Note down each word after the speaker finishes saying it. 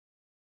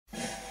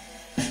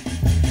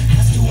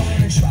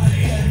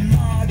schwachen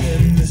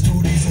Magen wirst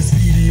du dieses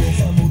Video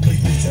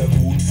vermutlich nicht sehr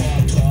gut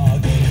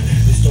vertragen.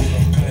 Bist du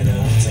noch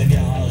keine 18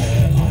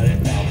 Jahre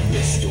alt, dann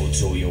bist du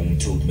zu jung,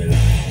 tut mir leid.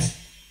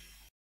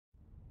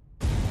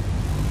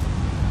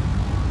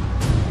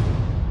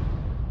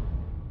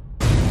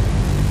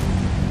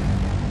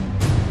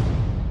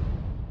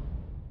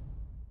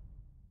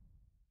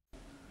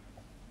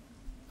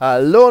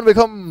 Hallo und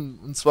willkommen,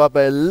 und zwar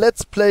bei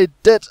Let's Play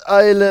Dead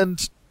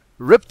Island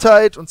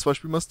Riptide, und zwar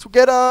spielen wir es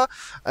together.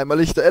 Einmal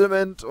Lichter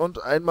Element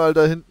und einmal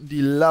da hinten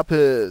die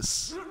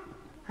Lapis.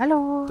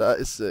 Hallo. Da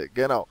ist sie,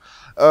 genau.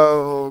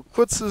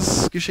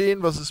 Kurzes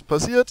Geschehen, was ist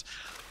passiert.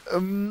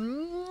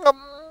 In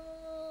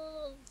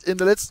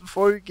der letzten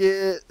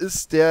Folge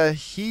ist der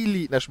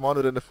Heli, na Schmarrn,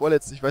 oder in der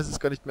vorletzten, ich weiß es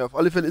gar nicht mehr, auf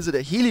alle Fälle ist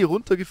der Heli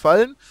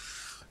runtergefallen.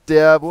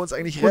 Der, wo uns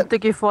eigentlich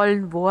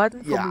runtergefallen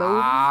worden vom Ja,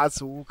 Logan.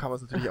 so kann man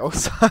es natürlich auch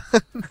sagen.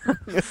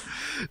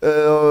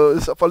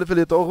 Ist auf alle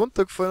Fälle da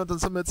runtergefallen und dann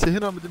sind wir jetzt hier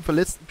hin, haben mit dem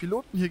verletzten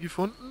Piloten hier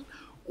gefunden.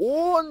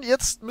 Und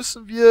jetzt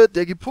müssen wir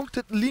der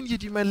gepunkteten Linie,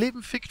 die mein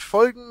Leben fickt,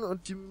 folgen,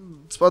 und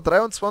zwar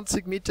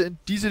 23 Meter in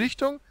diese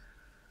Richtung.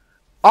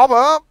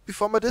 Aber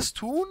bevor wir das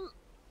tun,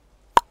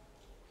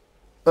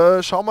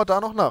 schauen wir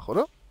da noch nach,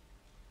 oder?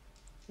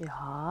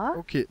 Ja.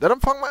 Okay, na,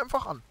 dann fangen wir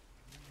einfach an.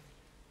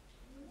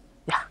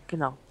 Ja,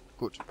 genau.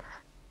 Gut.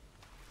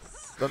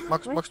 Dann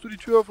magst du die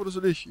Tür auf oder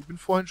soll ich? Ich bin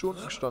vorhin schon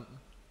unten gestanden.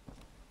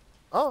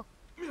 Ah,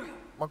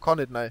 man kann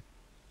nicht, nein.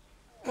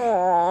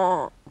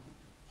 Oh.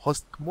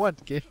 Hast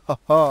gemeint, gell?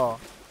 Haha.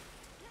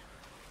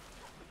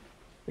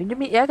 Wenn du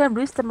mich ärgern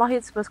willst, dann mach ich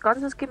jetzt was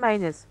ganz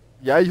Gemeines.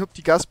 Ja, ich hab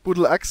die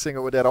Gasbuddel auch gesehen,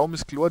 aber der Raum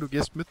ist klar, du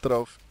gehst mit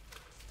drauf.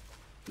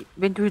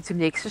 Wenn du jetzt im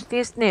nächsten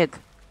stehst, nicht.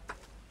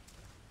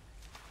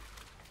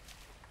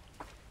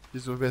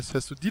 Wieso,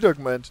 hast du die da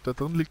gemeint? Da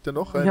drin liegt ja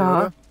noch eine, Ja.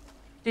 oder?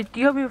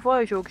 Die habe ich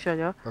vorher schon geschaut,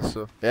 ja.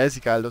 Achso. Ja, ist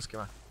egal, los, geh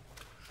mal.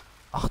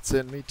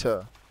 18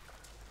 Meter.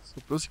 So,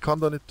 bloß ich kann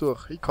da nicht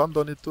durch. Ich kann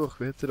da nicht durch.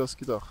 Wer hätte das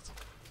gedacht?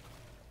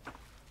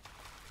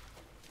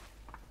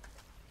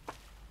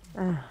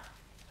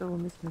 So, wo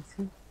müssen wir jetzt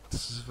hin?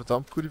 Das ist eine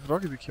verdammt gute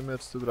Frage. Wie kommen wir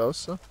jetzt da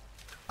raus?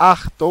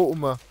 Ach, da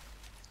oben.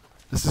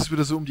 Das ist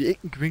wieder so um die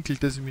Ecken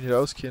gewinkelt, dass ich mich nicht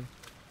auskenne.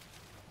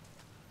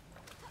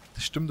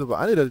 Das stimmt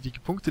aber auch nicht. Die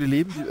gepunktete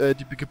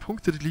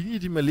Linie,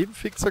 die mein Leben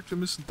fickt, sagt, wir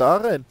müssen da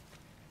rein.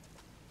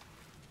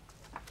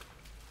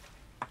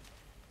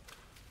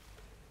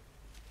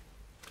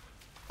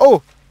 Oh!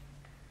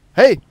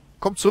 Hey!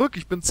 Komm zurück,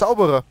 ich bin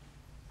Zauberer.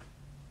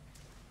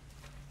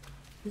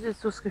 Ist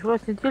jetzt durchs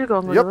geschlossene Tür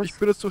gegangen, Ja, oder was? ich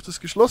bin jetzt durch das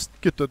geschlossene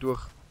Gitter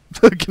durch.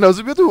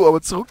 Genauso wie du, aber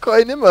zurück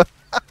kann ich nimmer.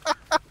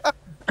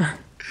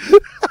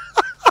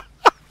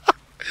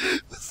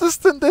 Was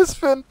ist denn das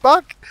für ein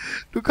Bug?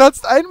 Du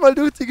kannst einmal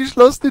durch die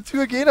geschlossene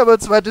Tür gehen, aber ein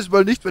zweites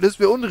Mal nicht, weil das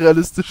wäre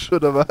unrealistisch,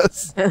 oder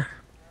was? Ja.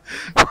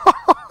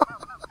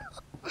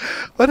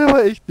 Oh, der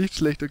war echt nicht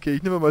schlecht. Okay,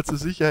 ich nehme mal zur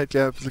Sicherheit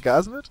gleich ein bisschen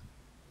Gas mit.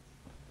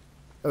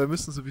 Aber wir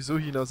müssen sowieso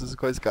hinaus, also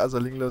kann ich das Gas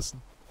liegen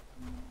lassen.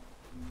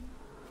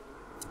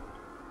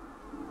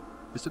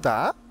 Bist du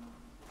da?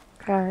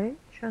 Okay,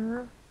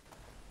 schon.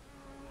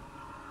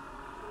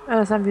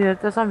 Da sind wieder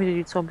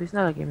die Zombies.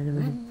 Na, da gehen wir nicht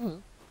mehr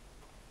hin.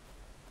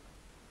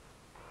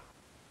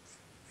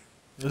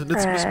 Also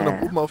jetzt müssen wir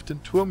nach oben auf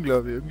den Turm,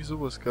 glaube ich. Irgendwie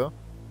sowas, gell?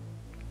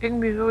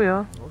 Irgendwie so,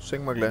 ja. Oh, das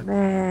sehen wir gleich.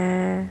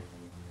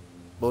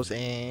 Was,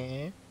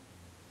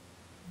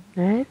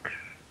 Nix.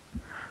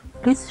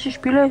 Politische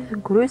Spieler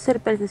sind größere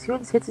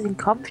Präzision, setzen in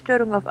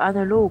Kampfsteuerung auf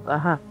analog.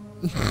 Aha.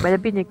 Weil da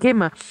bin ich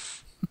gekommen.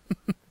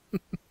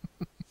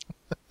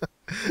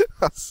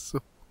 Achso.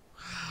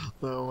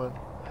 Oh Mann.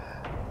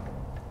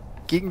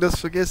 Gegen das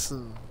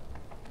Vergessen.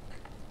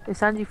 Das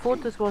sind die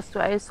Fotos, was du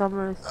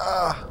einsammelst.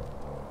 Ah.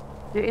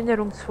 Die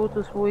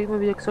Erinnerungsfotos, wo ich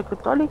immer wieder gesagt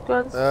habe, da liegt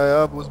eins. Ja,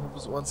 ja, wo es mir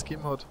bis eins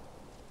gegeben hat.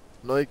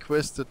 Neue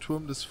Quest, der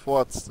Turm des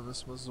Forts. Da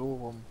müssen wir so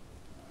rum.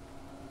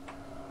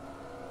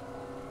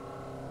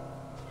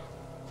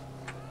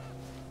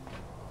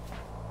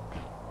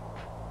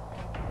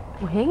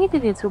 Wo hänge ich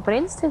denn jetzt? Wo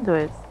brennst denn da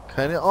jetzt?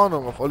 Keine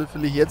Ahnung, auf alle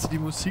Fälle hört sich die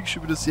Musik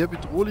schon wieder sehr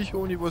bedrohlich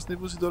und ich weiß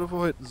nicht, was ich da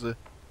verhalten soll.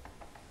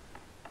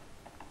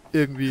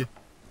 Irgendwie.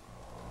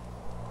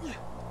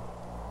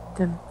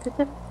 Ja,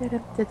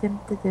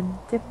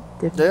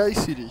 ja, ich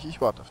sehe dich, ich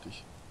warte auf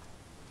dich.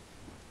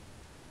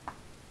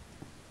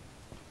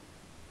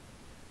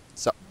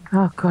 So.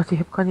 Oh Gott, ich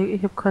hab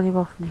keine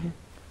Waffen mehr.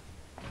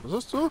 Was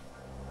hast du?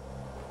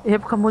 Ich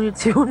hab keine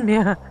Munition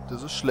mehr.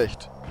 Das ist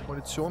schlecht.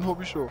 Munition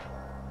habe ich schon.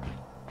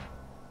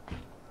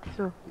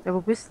 So, ja,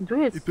 wo bist denn du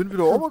jetzt? Ich bin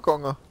wieder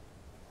runtergegangen.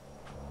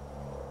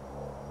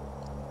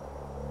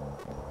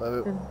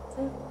 Weil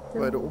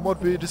bei der Oma,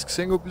 wie ich das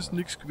gesehen habe, ist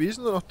nichts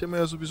gewesen, nachdem wir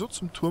ja sowieso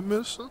zum Turm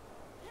müssen.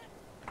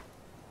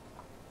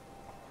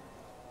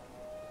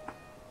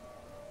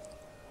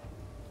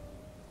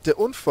 Der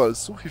Unfall,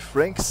 suche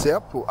Frank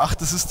Serpo. Ach,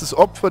 das ist das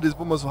Opfer, das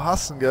wo wir so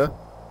hassen, gell?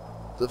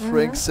 Der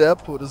Frank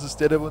Serpo, das ist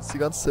der uns die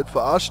ganze Zeit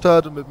verarscht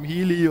hat und mit dem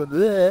Heli und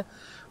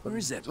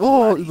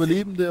oh,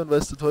 Überlebende und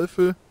weiß der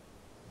Teufel.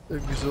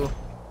 Irgendwie so.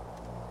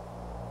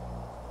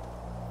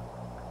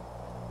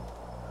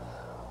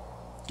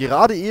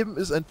 Gerade eben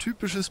ist ein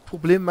typisches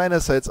Problem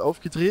meinerseits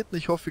aufgetreten.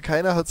 Ich hoffe,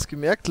 keiner hat's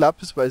gemerkt.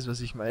 Lapis weiß,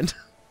 was ich meine.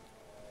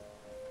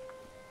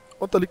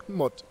 Und da liegt ein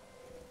Mod.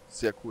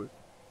 Sehr cool.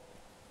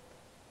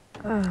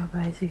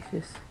 Weiß ich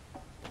es.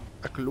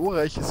 Ein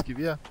glorreiches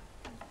Gewehr.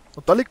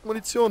 Und da liegt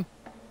Munition.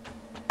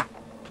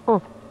 Oh.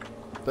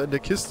 Da in der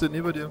Kiste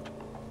neben dir.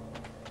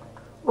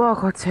 Oh,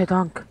 Gott sei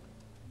Dank.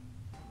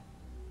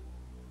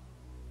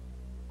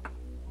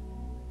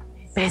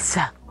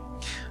 Besser.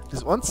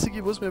 Das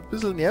Einzige, was mir ein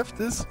bisschen nervt,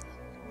 ist,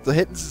 da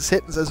hätten sie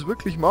es also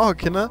wirklich machen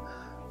können,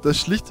 dass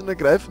schlicht und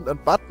ergreifend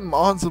einen Button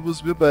machen,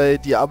 sowas wie bei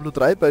Diablo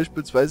 3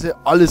 beispielsweise,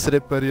 alles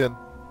reparieren.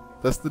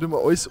 Dass du nicht immer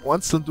alles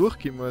einzeln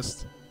durchgehen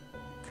musst.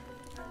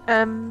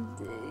 Kann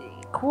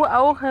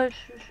auch ein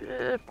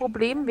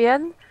Problem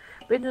werden,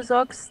 wenn du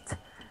sagst,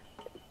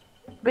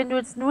 wenn du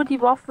jetzt nur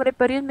die Waffen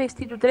reparieren möchtest,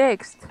 die du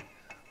trägst.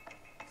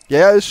 Ja,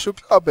 ja, ist schon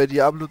klar. Bei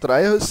Diablo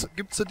 3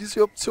 gibt es ja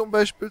diese Option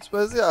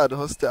beispielsweise. Ja, du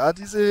hast ja auch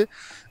diese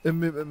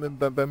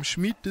beim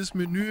Schmied das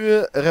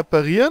Menü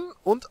reparieren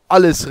und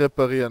alles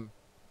reparieren.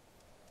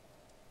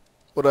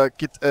 Oder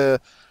geht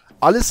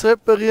alles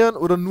reparieren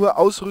oder nur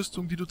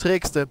Ausrüstung, die du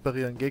trägst,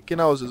 reparieren. Geht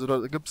genauso. Also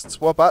da gibt es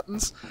 2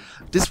 Buttons.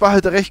 Das war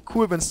halt recht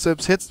cool, wenn du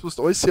selbst hättest, wo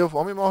du alles sehr auf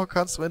einmal machen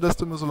kannst, wenn du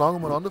immer so lange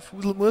umeinander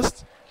fuseln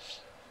musst.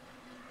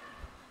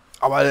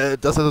 Aber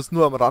das ist jetzt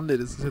nur am Rande.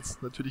 Das ist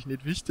jetzt natürlich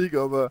nicht wichtig,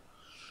 aber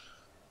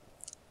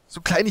so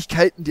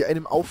Kleinigkeiten, die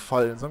einem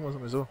auffallen, sagen wir es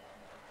mal so.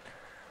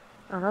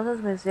 Und das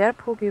ist mir sehr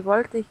pro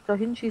gewaltig da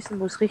hinschießen,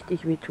 wo es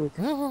richtig weh tut.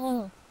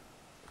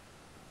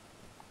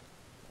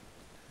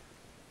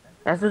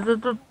 Also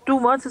du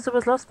meinst,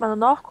 sowas lässt man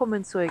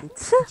Nachkommen zeugen.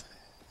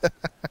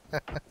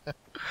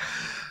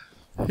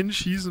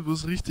 Hinschießen, wo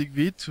es richtig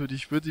weh tut.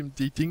 Ich würde ihm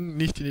die Dinge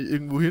nicht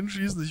irgendwo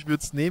hinschießen, ich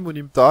würde es nehmen und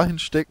ihm dahin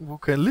stecken, wo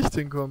kein Licht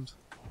hinkommt.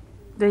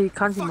 Ich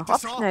kann sie noch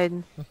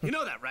abschneiden. You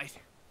know that, right?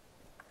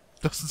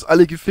 Das ist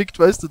alle gefickt,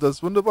 weißt du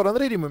das? Wunderbar, dann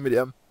rede ich mal mit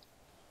ihm.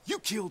 You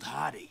killed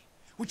Hardy,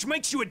 which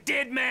makes you a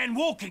dead man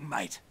walking,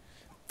 mate.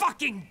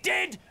 Fucking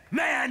dead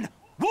man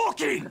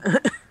walking!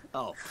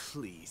 Oh,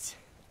 please.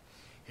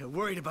 You're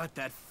worried about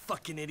that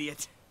fucking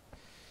idiot?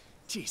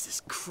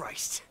 Jesus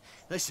Christ.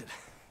 Listen,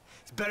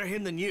 it's better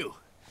him than you.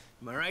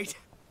 Am I right?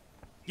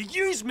 You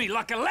used me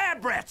like a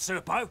lab rat,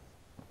 Serpo.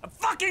 A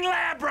fucking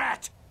lab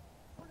rat!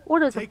 Oh,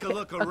 das ist Take a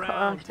look eine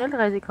around.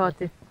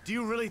 Schnellreisekarte. Do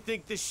you really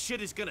think this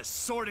shit is gonna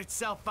sort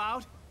itself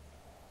out?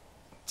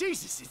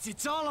 Jesus,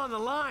 it's all on the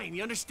line,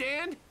 you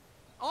understand?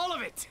 All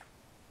of it!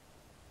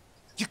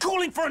 You're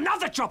calling for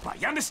another chopper,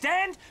 you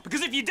understand?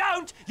 Because if you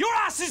don't, your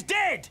ass is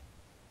dead!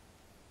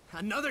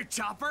 Another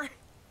chopper?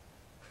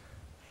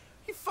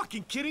 You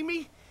fucking kidding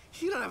me?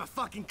 You don't have a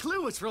fucking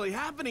clue what's really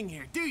happening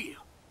here, do you?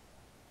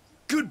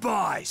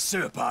 Goodbye,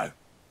 Serpo.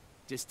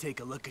 Just take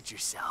a look at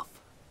yourself.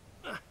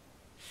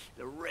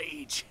 The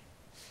rage.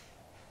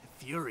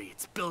 The fury,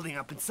 it's building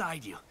up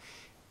inside you.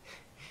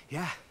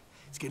 Yeah,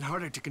 it's getting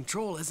harder to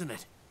control, isn't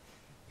it?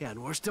 Yeah,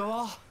 and worst of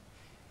all,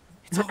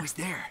 it's always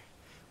there,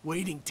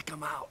 waiting to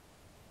come out.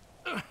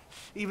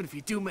 Even if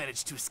you do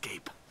manage to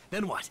escape,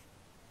 then what?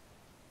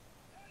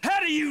 How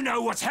do you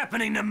know what's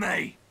happening to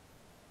me?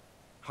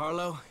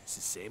 Harlow, it's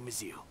the same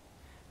as you.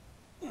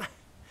 You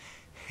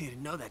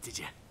didn't know that, did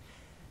you?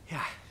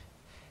 Yeah.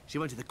 She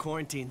went to the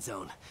quarantine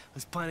zone.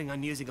 Was planning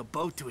on using a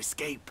boat to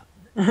escape.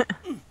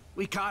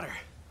 We caught her.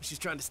 She's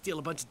trying to steal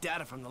a bunch of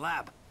data from the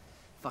lab.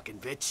 Fucking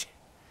bitch.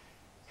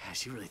 Yeah,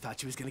 she really thought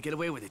she was gonna get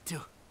away with it,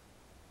 too.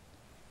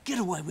 Get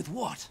away with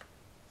what?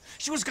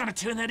 She was gonna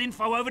turn that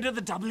info over to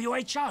the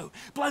WHO.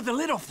 Blow the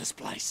lid off this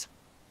place.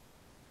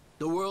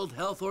 The World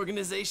Health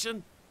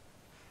Organization?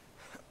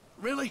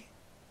 Really?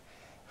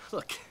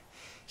 Look,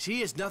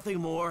 she is nothing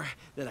more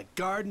than a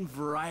garden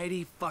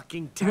variety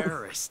fucking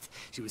terrorist.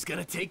 She was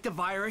gonna take the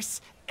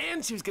virus,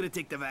 and she was gonna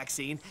take the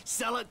vaccine,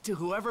 sell it to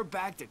whoever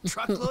backed a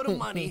truckload of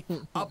money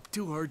up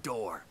to her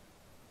door.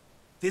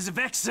 There's a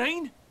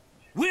vaccine?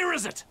 Where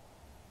is it?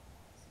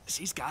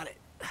 She's got it.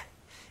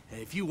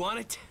 And if you want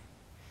it,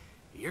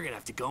 you're gonna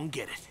have to go and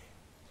get it.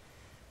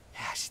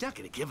 Yeah, she's not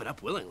gonna give it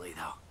up willingly,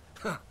 though.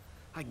 Huh,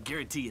 I can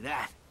guarantee you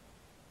that.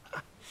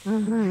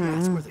 Yeah,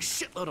 it's worth a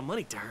shitload of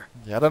money to her.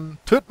 Ja, dann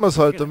töten wir's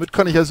halt. Damit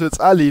kann ich also jetzt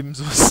auch leben.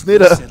 So ist es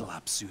nicht. Settle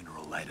up sooner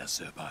or later,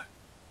 Serpo.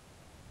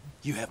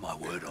 You have my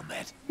word on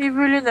that. Ich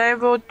will ihn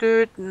einfach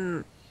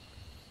töten.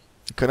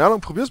 Keine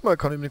Ahnung, probier's mal.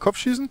 Kann ich ihm den Kopf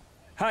schießen?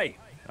 Hey,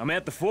 I'm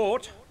at the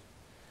fort.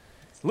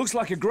 Looks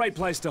like a great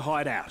place to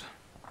hide out.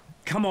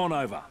 Come on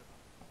over.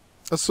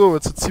 Achso,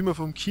 jetzt ziehen wir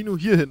vom Kino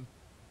hier hin.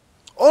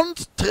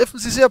 Und treffen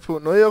Sie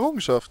Serpo. Neue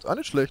Errungenschaft. Auch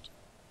nicht schlecht.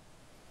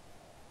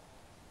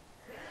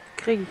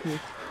 Krieg ich nicht.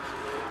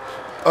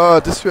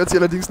 Ah, das hört sich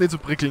allerdings nicht so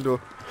prickelnd an.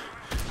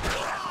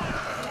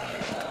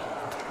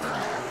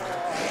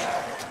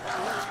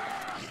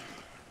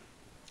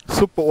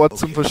 Super Ort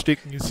zum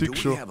Verstecken, ich Do sehe we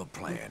schon. have a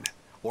plan?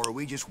 Or are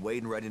we just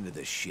wading right into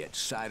this shit,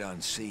 sight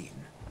unseen?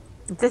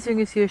 Und deswegen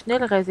ist hier eine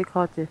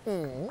Schnellreisekarte.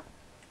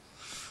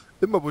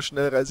 Immer wo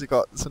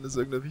Schnellreisekarten sind, ist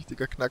irgendein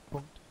wichtiger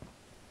Knackpunkt.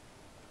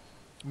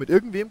 Mit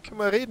irgendwem können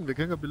wir reden, wir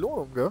kriegen eine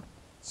Belohnung, gell?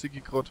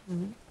 Sigi grad.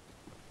 Mhm.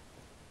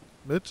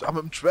 Mit? Ah,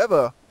 mit dem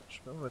Trevor.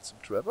 Schauen wir mal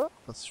zum Trevor.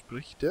 Was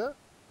spricht der?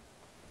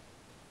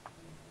 Oh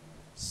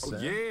So.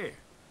 yeah.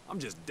 I'm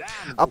just dying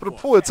to go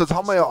Apropos, for a jetzt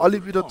haben wir ja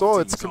alle wieder da.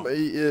 Jetzt können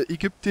quarantine wir, ich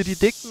gebe dir die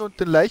Decken und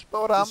den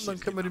Leichtbaurahmen, dann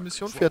können wir die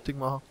Mission fertig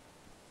machen.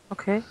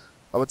 Okay.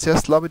 Aber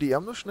zuerst labe ich die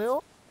Arme noch schnell an.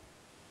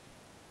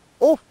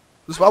 Oh,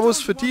 das war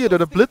was für die.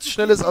 Der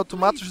blitzschnelles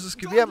automatisches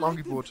Gewehr im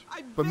Angebot.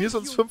 Bei mir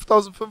sind es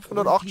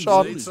 5508 Need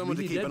Schaden. someone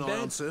to keep an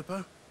eye on,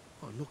 Serpo?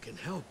 Oh, look and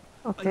help.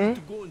 I Okay. need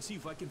to go and see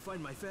if I can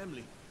find my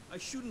family. I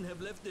shouldn't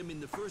have left them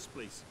in the first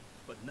place.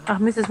 But now Ach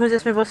Mist, jetzt muss ich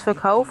erst mal was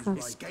verkaufen.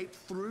 Escape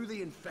through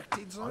the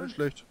infected Auch zone? nicht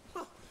schlecht.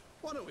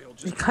 Why don't we all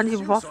just Ich kann die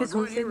commit Waffe suicide so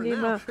right here and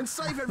nehmen. now and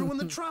save everyone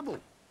the trouble?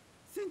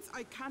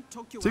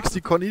 Siehst,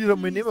 die kann ich nicht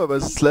einmal nehmen, weil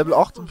es Level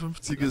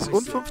 58 ist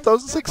und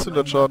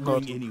 5600 Schaden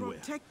hat. anywhere.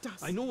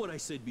 I know what I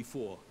said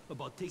before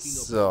about taking up,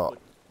 So. but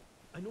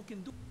I know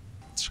can do.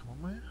 Jetzt schauen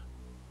wir mal.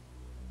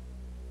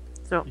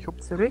 So, Ich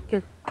hab- zurück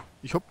geht's.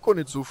 Ich hab gar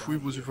nicht so viel,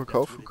 was ich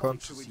verkaufen kann,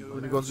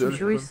 wenn ich ganz ehrlich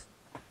bin. Joyce.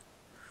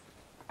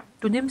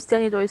 Du nimmst ja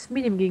nicht alles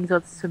mit im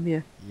Gegensatz zu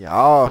mir.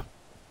 Ja,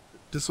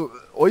 das so,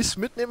 alles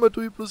mitnehmen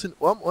tue ich bloß in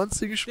einem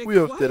einzigen Spiel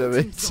auf der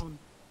Welt.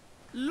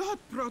 Lord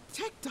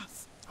protect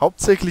us.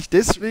 Hauptsächlich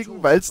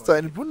deswegen, weil es da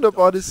ein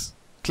wunderbares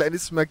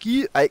kleines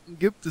Magie-Icon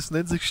gibt, das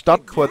nennt sich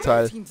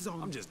Stadtquartal. Quarantine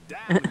zone. I'm just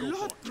dying to go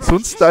for a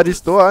Sonst da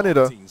ist da auch nicht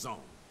da. quarantine zone.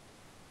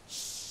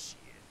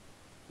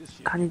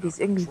 Kann ich das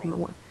irgendwie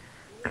belohnen?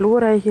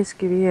 Glorreiches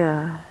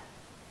Gewehr.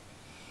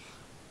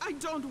 I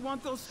don't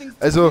want those things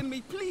to Also- kill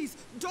me. Please,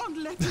 don't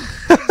let him.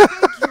 I beg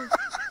you.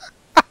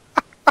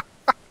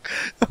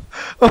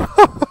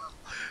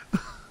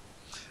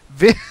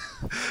 Wer,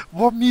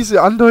 war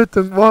miese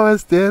Andeutung, war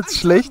es der jetzt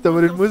schlecht,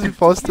 aber den muss ich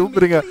fast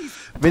umbringen.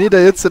 Wenn ich da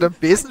jetzt einen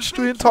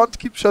Besenstuhl in die Hand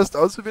gebe, schaust du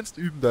aus, wie wenn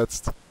du üben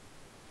darfst.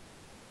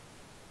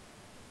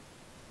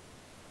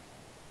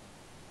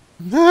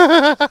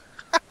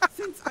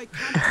 Since I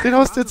can't Den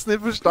hast du jetzt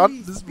nicht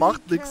verstanden, das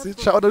macht nichts.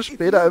 Jetzt schau da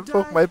später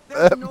einfach mein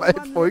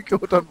Folge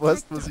und dann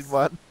weißt du, was ich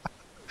meine.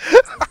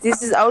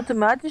 Dieses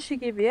automatische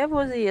Gewehr,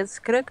 was ich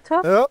jetzt gekriegt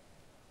habe,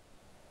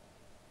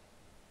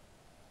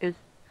 Ja, ist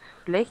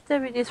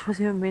schlechter wie das, was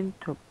ich im Moment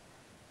habe.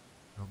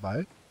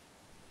 normal.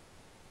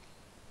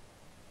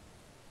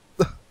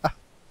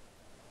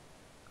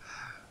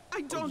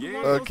 I don't yeah.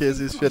 want those Okay, sie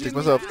things ist to fertig.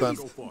 kill Pass me. auf dann.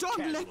 Please,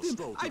 don't let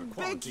him. I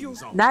beg you.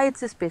 Na,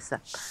 jetzt ist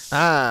besser.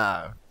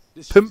 Ah,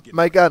 This Pimp shit's getting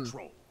my out of gun.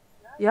 control.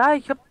 Ja,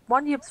 ich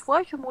hab's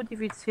vorher schon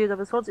modifiziert,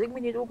 aber es hat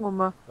irgendwie nicht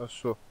angenommen. ach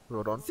so,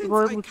 ja dann. Since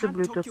war I gut so can't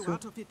blöd talk you dazu.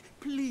 out of it,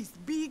 please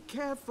be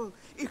careful.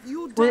 If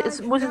you Muss- die,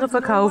 jetzt muss ich noch there's no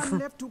verkaufen.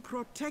 one left to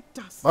protect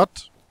us. Was?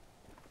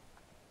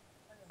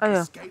 Ah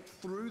ja. Escape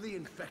through the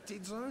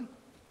infected zone?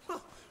 Huh.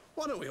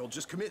 Why don't we all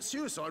just commit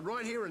suicide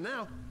right here and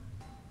now?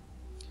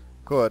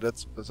 Gut,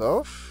 jetzt pass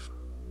auf.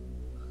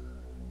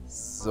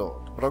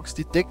 So, du brauchst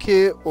die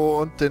Decke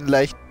und den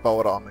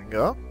Leichtbaurahmen,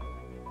 ja?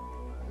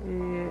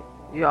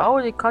 Ja,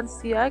 aber die kannst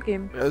du dir auch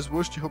geben. Ja, ist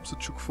wurscht, ich hab's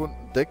jetzt schon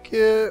gefunden.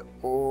 Decke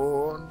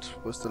und...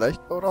 Wo ist der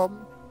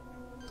Leichtbaurahmen?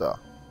 Da.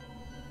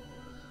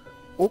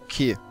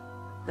 Okay.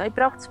 Na, ich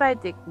brauch 2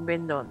 Decken,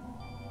 wenn dann.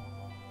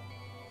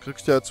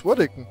 Kriegst du ja 2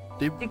 Decken.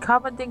 Den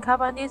kann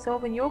man nicht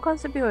so, wenn ja,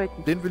 kannst du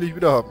behalten. Den will ich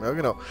wieder haben, ja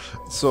genau.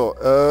 So,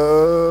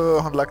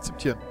 Handel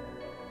akzeptieren.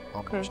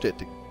 Handel Okay.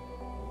 bestätigen.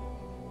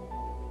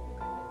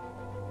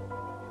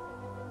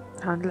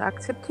 Handel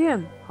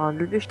akzeptieren.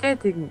 Handel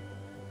bestätigen.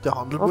 Der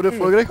Handel wurde Okay.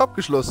 erfolgreich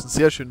abgeschlossen.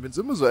 Sehr schön, wenn's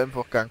immer so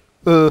einfach gang.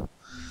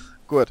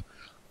 Gut.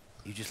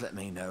 You just let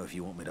me know if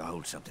you want me to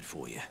hold something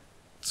for you.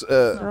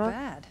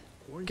 Ja.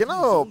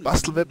 Genau,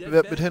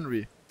 Bastelwettbewerb mit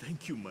Henry.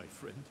 Thank you, my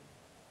friend.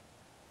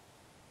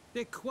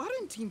 The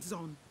quarantine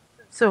zone.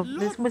 So,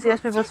 jetzt muss ich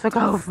erstmal was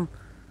verkaufen.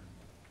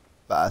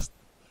 Was?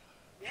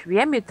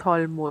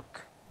 Schwermetallmod.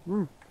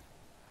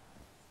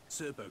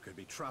 Serpo could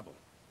be trouble.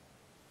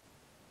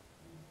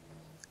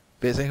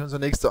 Wer ist eigentlich unser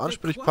nächster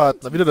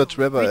Ansprechpartner? Wieder der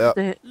Trevor, ja.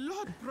 Bitte.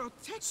 Lord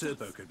protect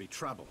Serpo us. could be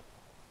trouble.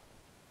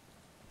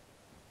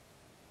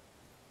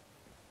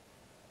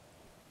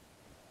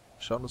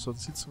 Schauen, was hat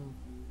sie zum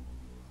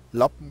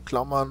Lappen,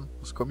 Klammern.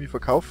 Was kann ich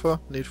verkaufen?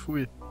 Nicht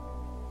viel.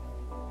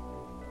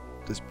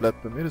 Das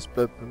bleibt bei mir, das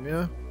bleibt bei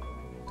mir.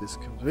 Das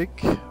kommt weg.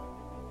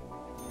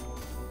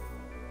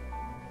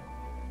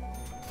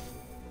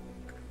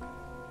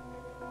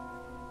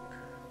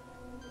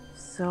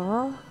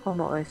 So, haben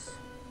wir alles.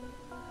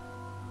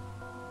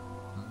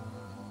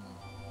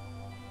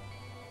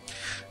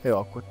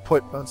 Ja gut,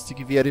 behalten wir uns die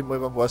Gewehre mal,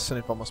 man weiß ja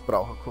nicht, wann wir es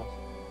brauchen kann.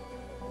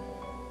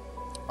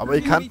 Aber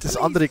ich kann das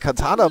andere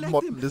Katana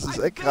modden, das ist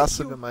echt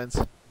krasser wie meins.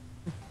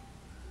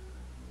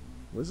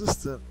 Wo ist es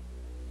denn?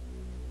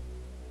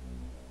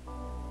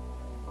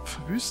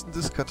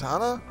 Verwüstendes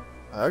Katana?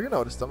 Ja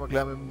genau, das tun wir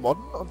gleich mit dem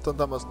Modden und dann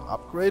tun wir es noch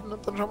upgraden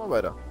und dann schauen wir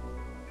weiter.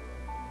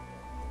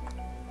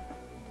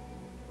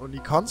 Und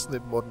ich kann es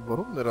nicht modden,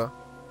 warum nicht?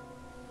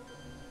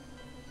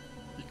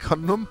 Ich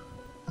kann nur...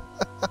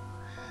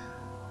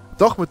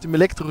 Doch, mit dem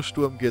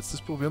Elektrosturm geht's,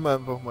 das probieren wir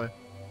einfach mal.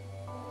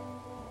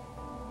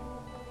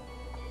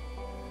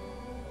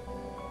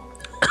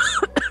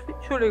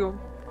 Entschuldigung.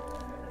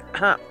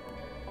 Ah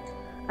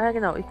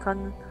genau, ich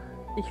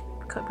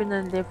bin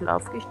ein Level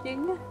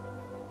aufgestiegen.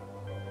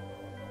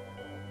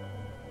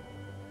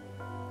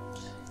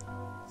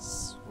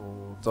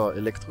 Da,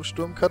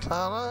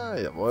 Elektrosturm-Katana,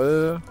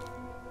 jawohl.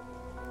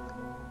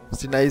 Das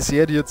ist die neue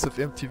Serie jetzt auf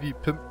MTV,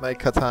 Pimp My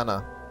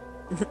Katana.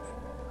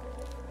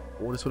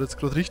 Oh, das hat jetzt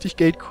gerade richtig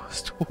Geld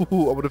gekostet.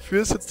 Aber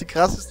dafür ist jetzt die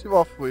krasseste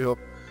Waffe, die ich hab.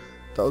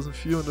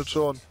 1400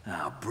 schon.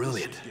 Oh,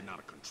 brilliant.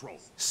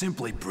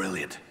 Simply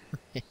brilliant.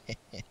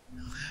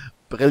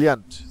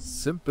 Brillant.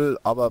 Simpel,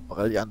 aber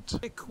brillant.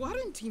 A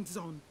quarantine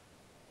zone.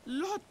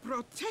 Lord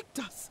protect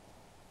us.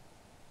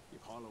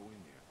 If Harlow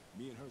in there,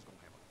 me and her's gonna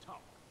have a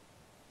talk.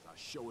 I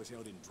show as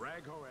hell didn't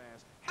drag her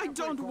ass. I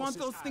don't want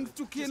those things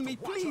to kill me.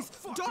 Please,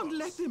 don't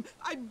let them.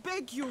 I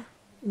beg you.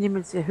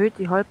 Niemals erhöht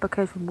die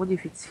Haltbarkeit von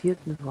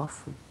modifizierten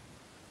Waffen.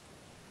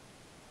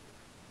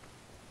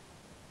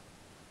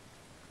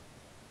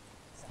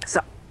 So,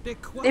 The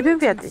ich bin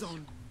fertig.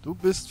 zone. Du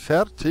bist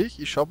fertig.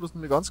 Ich schau bloß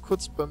noch mal ganz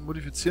kurz beim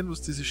Modifizieren,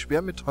 was diese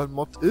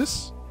Schwermetall-Mod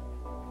ist.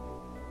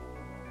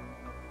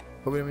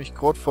 Habe ich nämlich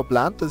gerade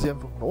verplant, dass ich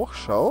einfach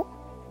nachschaue.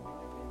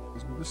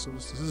 Muss man wissen,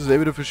 was das ist. Das ist ja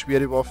wieder für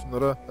schwere Waffen,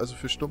 oder? Also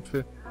für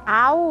stumpfe.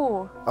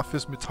 Au! Ach,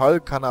 fürs Metall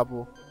kann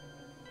aber.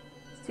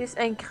 Das ist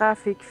ein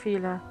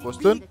Grafikfehler. Was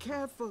Be denn?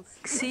 careful.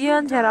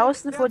 Xian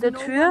draußen vor der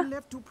Tür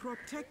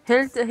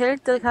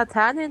hält der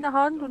Katana in der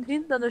Hand und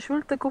hinten an der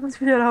Schulter kommt es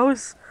wieder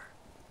raus.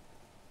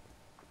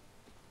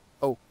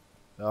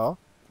 Ja.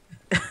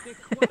 The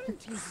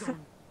quarantine zone.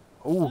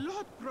 Oh.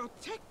 Lord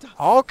protect us.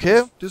 Ah,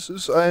 okay. Das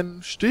ist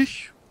ein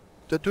Stich.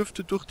 Der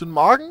dürfte durch den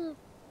Magen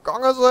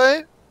gegangen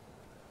sein.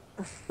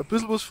 Ein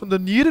bisschen was von der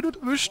Niere dort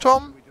erwischt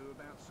haben.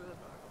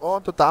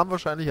 Und der Darm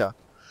wahrscheinlich auch.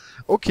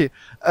 Okay.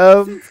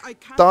 Since I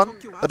can't Dann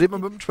talk you out reden wir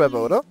of mit dem it,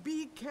 Trevor, oder?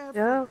 please be careful.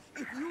 Ja.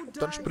 If you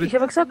Dann die, sprich. Ich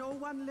habe gesagt, no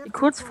one left die to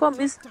Kurzform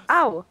ist protect us.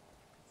 Au.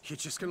 You're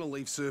just gonna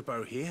leave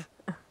Serpo here?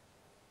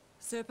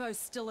 Serpo's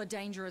still a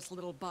dangerous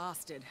little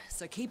bastard,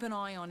 so keep an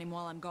eye on him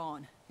while I'm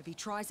gone. If he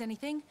tries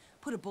anything,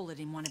 put a bullet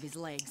in one of his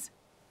legs.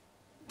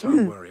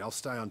 Don't worry, I'll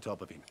stay on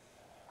top of him.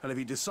 And if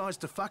he decides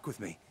to fuck with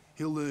me,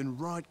 he'll learn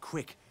right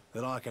quick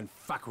that I can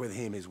fuck with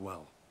him as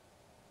well.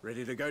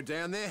 Ready to go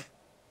down there?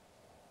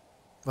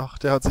 Ach,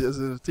 der hat sich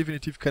also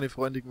definitiv keine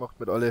Freunde gemacht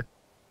mit alle.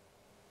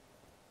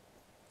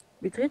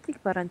 Betritt die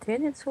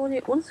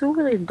Quarantänezone und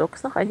suche den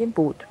Docks nach einem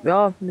Boot.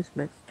 Ja, müssen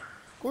wir jetzt.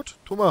 Gut,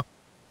 tu mal.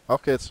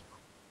 Auf geht's.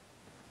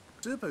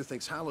 Serpo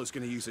thinks Harlow's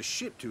gonna use a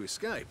ship to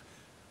escape.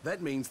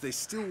 That means there's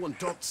still one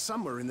docked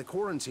somewhere in the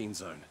quarantine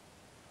zone.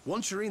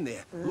 Once you're in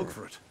there, look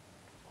for it.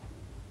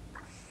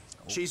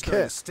 She's going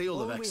Okay. to steal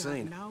the All we have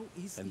vaccine, now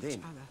is and each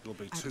then other. it'll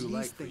be At too late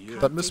least for they you.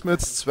 can't Dann müssen wir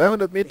take jetzt us.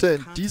 200 Meter They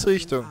in can't diese kill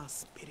Richtung. our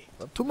spirit.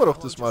 Dann tun wir doch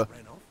das mal.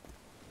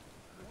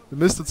 Wir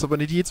müssen jetzt aber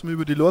nicht jetzt mal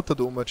über die Leute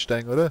da oben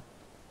steigen, oder?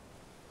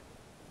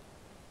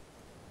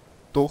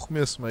 Doch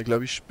müssen wir, ich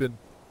glaube ich spinne.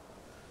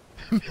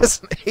 Wir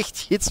müssen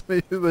echt jetzt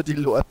mal über die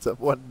Leute.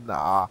 Oh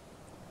na.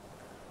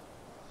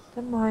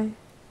 Dann mal.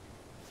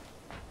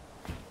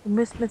 Wir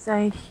müssen jetzt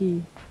eigentlich hier.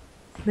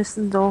 Wir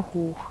müssen da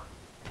hoch.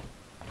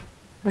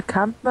 Da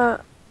kann man.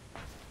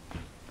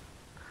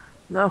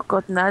 Ach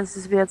Gott, nein,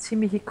 das wäre eine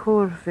ziemliche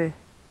Kurve.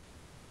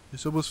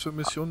 Ist sowas für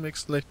Mission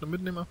möchtest du vielleicht noch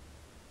mitnehmen?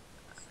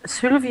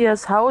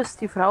 Sylvias Haus,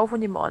 die Frau von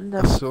dem Ach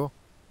anderen. so.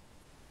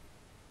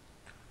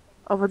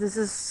 Aber das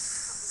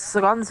ist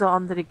eine ganz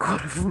andere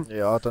Kurve.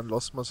 Ja, dann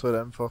lassen wir es halt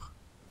einfach.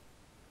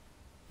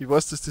 Ich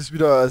weiß, dass das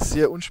wieder eine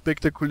sehr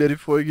unspektakuläre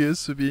Folge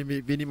ist, so wie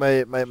wenn ich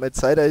mein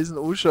Zeiteisen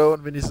anschaue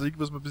und wenn ich sehe,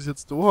 was wir bis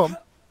jetzt da haben.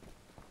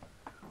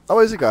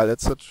 Aber ist egal,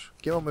 jetzt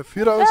gehen wir mal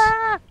viel raus.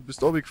 Du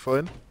bist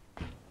runtergefallen.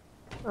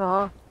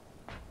 Ja,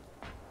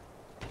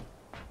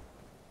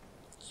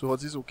 So hat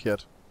sie so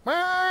gehört.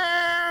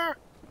 Miau.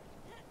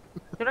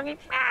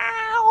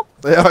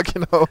 Ja,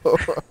 genau.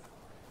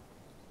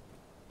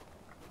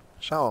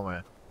 Schauen wir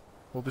mal.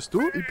 Wo bist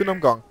du? Ich bin am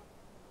Gang.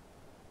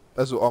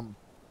 Also am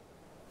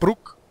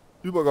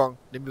Bruckübergang,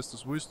 nimm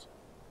das willst.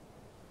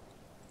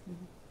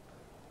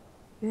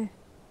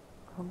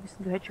 Warum bist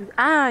denn du heute schon wieder?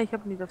 Ah, ich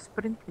habe nicht auf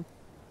Sprinten.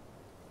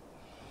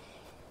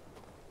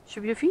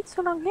 Schon wieder viel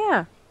zu lang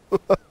her.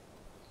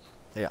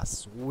 Ja,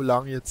 so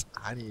lang jetzt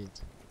auch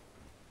nicht.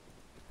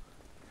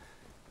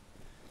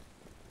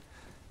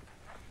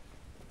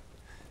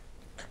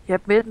 Ich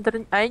habe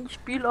mittendrin ein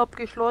Spiel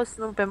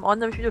abgeschlossen und beim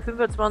anderen schon wieder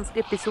 25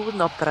 Episoden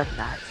abgedreht.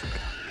 Nein.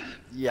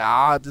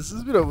 Ja, das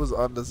ist wieder was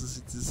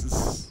anderes. Das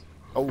ist...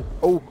 Oh,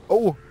 oh,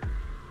 oh!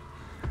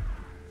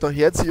 Da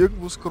hört sie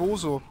irgendwas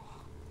groß so.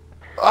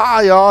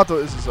 Ah ja, da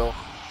ist es auch.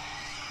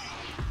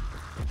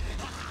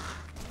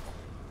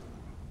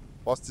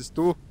 Was ist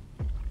du?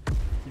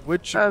 Ich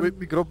wollte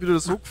mich gerade wieder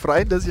so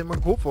freuen, dass ich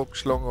meinen Kopf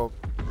abgeschlagen habe.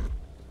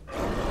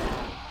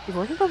 Ich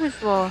weiß nicht, ob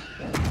es war.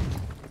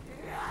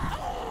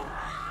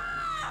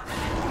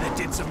 That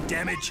did some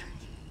damage.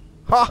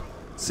 Ha!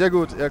 Sehr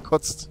gut, er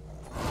kotzt.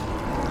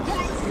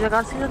 Das ist ja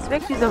ganz hin und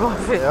weg, dieser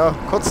Waffe. Ja,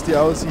 kotzt die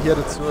aus, ich her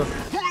dazu.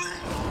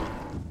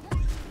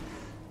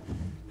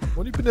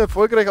 Und ich bin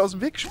erfolgreich aus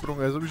dem Weg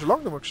gesprungen, das habe ich schon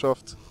lange nicht mehr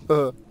geschafft.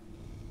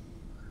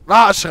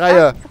 Ah,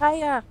 Schreier!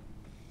 Freier.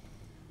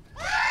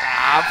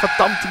 Ah,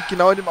 verdammt,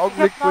 genau in dem Ich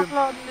Augenblick, hab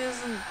nachladen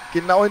müssen.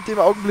 genau in dem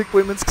Augenblick, wo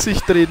ich mir ins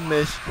Gesicht treten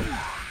möchte.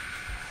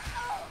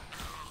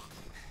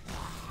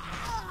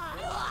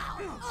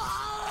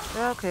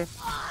 Ja, okay.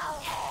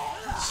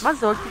 Man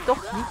sollte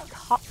doch nicht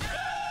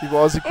Die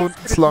war Sekunden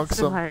zu zum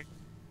langsam. Heilen.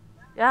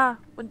 Ja,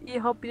 und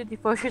ich hab wieder die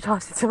falsche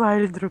Taste zum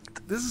Heilen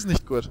gedrückt. Das ist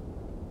nicht gut.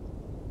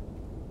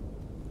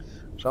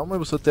 Schauen wir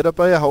mal, was hat der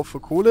dabei? Ein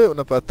Haufen Kohle und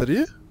eine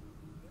Batterie.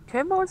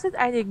 Können wir uns nicht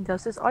einigen,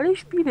 dass das alle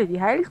Spiele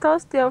die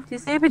Heiltaste auf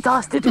dieselbe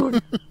Taste tun?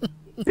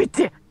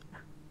 Bitte!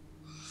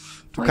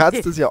 Du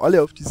kannst das ja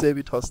alle auf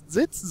dieselbe Tasten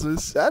setzen, so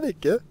ist es ja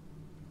nicht, gell?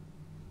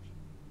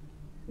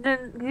 Dann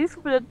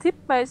hilft mir der Tipp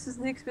meistens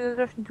nichts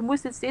mehr. Du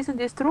musst jetzt das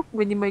und das drucken,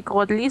 wenn ich mal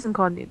gerade lesen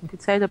kann. Die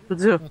Zeit hab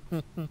dazu.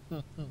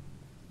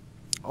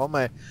 Oh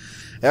mei.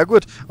 Ja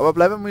gut, aber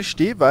bleib mal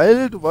stehen,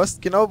 weil du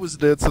weißt genau, was ich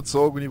dir jetzt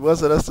sage und ich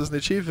weiß ja, dass du das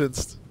nicht schön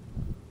findest.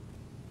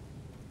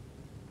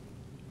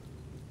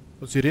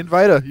 Und sie rennt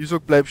weiter. Ich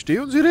sag, bleib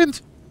stehen und sie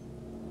rennt.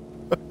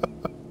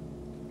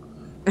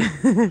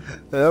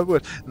 Ja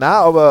gut. Na,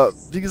 aber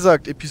wie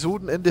gesagt,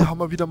 Episodenende haben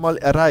wir wieder mal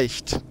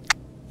erreicht.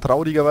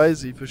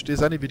 Traurigerweise. Ich verstehe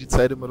es auch nicht, wie die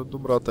Zeit immer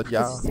rundum rattert.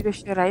 Ja, Das ist die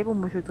Wäscherei, wo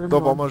wir schon drin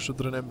da waren wir schon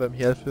drinnen beim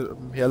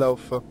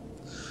Herlaufen.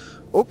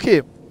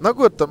 Okay, na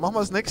gut, dann machen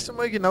wir das nächste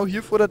Mal genau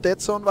hier vor der Dead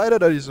Zone weiter,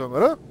 da ich sagen,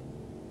 oder?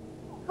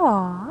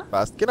 Ja.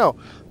 Passt, genau.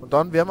 Und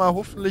dann werden wir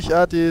hoffentlich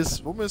auch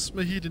das, wo müssen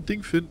wir hier den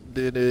Ding finden,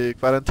 die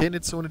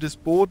Quarantänezone, das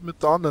Boot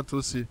mit der anderen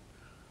Tussi.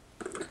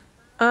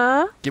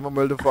 Gehen wir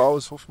mal davon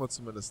aus, hoffen wir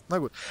zumindest. Na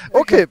gut.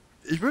 Okay,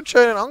 ich wünsche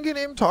euch einen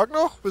angenehmen Tag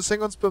noch. Wir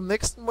sehen uns beim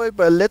nächsten Mal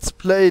bei Let's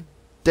Play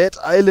Dead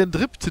Island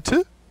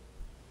Riptide.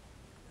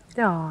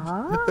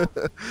 Ja.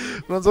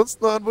 Und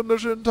ansonsten noch einen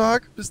wunderschönen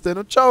Tag. Bis dann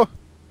und ciao.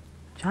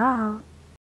 Ciao.